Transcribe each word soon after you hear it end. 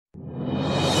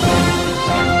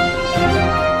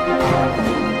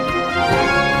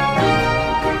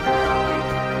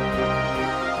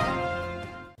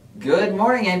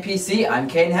morning, NPC. I'm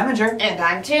Caden Heminger. And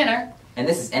I'm Tanner. And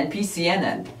this is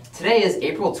Npcnn. Today is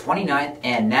April 29th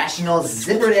and National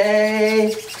Zipper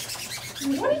Day.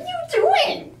 What are you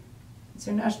doing? It's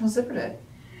your National Zipper Day.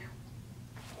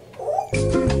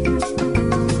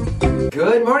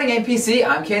 Good morning, NPC.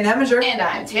 I'm Caden Heminger. And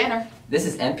I'm Tanner. This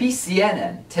is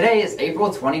Npcnn. Today is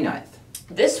April 29th.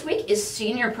 This week is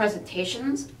senior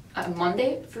presentations on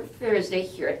Monday through Thursday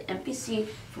here at NPC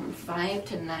from 5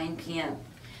 to 9 p.m.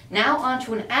 Now on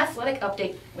to an athletic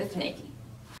update with Nikki.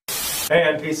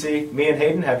 Hey NPC, me and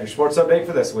Hayden have your sports update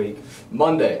for this week.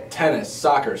 Monday, tennis,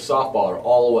 soccer, softball are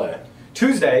all away.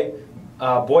 Tuesday,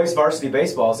 boys varsity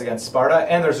baseball is against Sparta,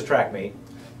 and there's a track meet.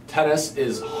 Tennis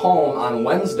is home on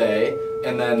Wednesday,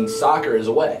 and then soccer is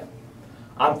away.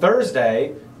 On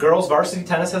Thursday, girls varsity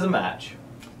tennis has a match.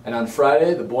 And on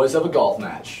Friday, the boys have a golf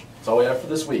match. That's all we have for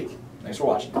this week. Thanks for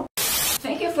watching.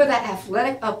 Thank you for that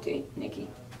athletic update, Nikki.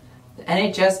 The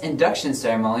NHS induction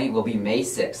ceremony will be May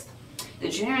 6th. The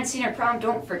junior and senior prom,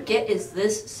 don't forget, is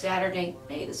this Saturday,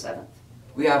 May the 7th.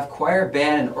 We have choir,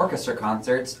 band, and orchestra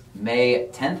concerts May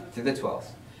 10th through the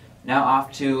 12th. Now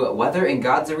off to Weather in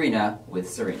God's Arena with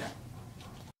Serena.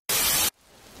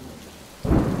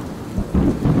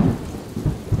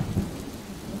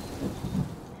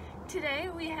 Today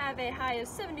we have a high of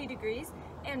 70 degrees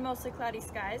and mostly cloudy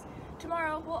skies.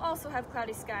 Tomorrow we'll also have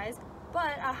cloudy skies,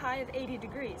 but a high of 80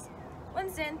 degrees.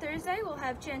 Wednesday and Thursday we'll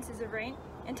have chances of rain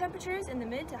and temperatures in the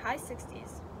mid to high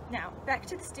 60s. Now, back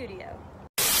to the studio.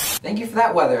 Thank you for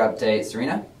that weather update,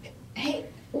 Serena. Hey,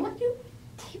 why do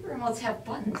tape remotes have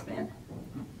buttons, man?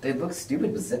 They look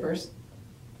stupid with zippers.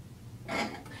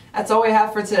 That's all we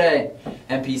have for today.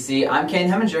 NPC, I'm Caden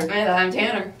Heminger. And I'm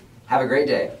Tanner. Have a great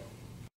day.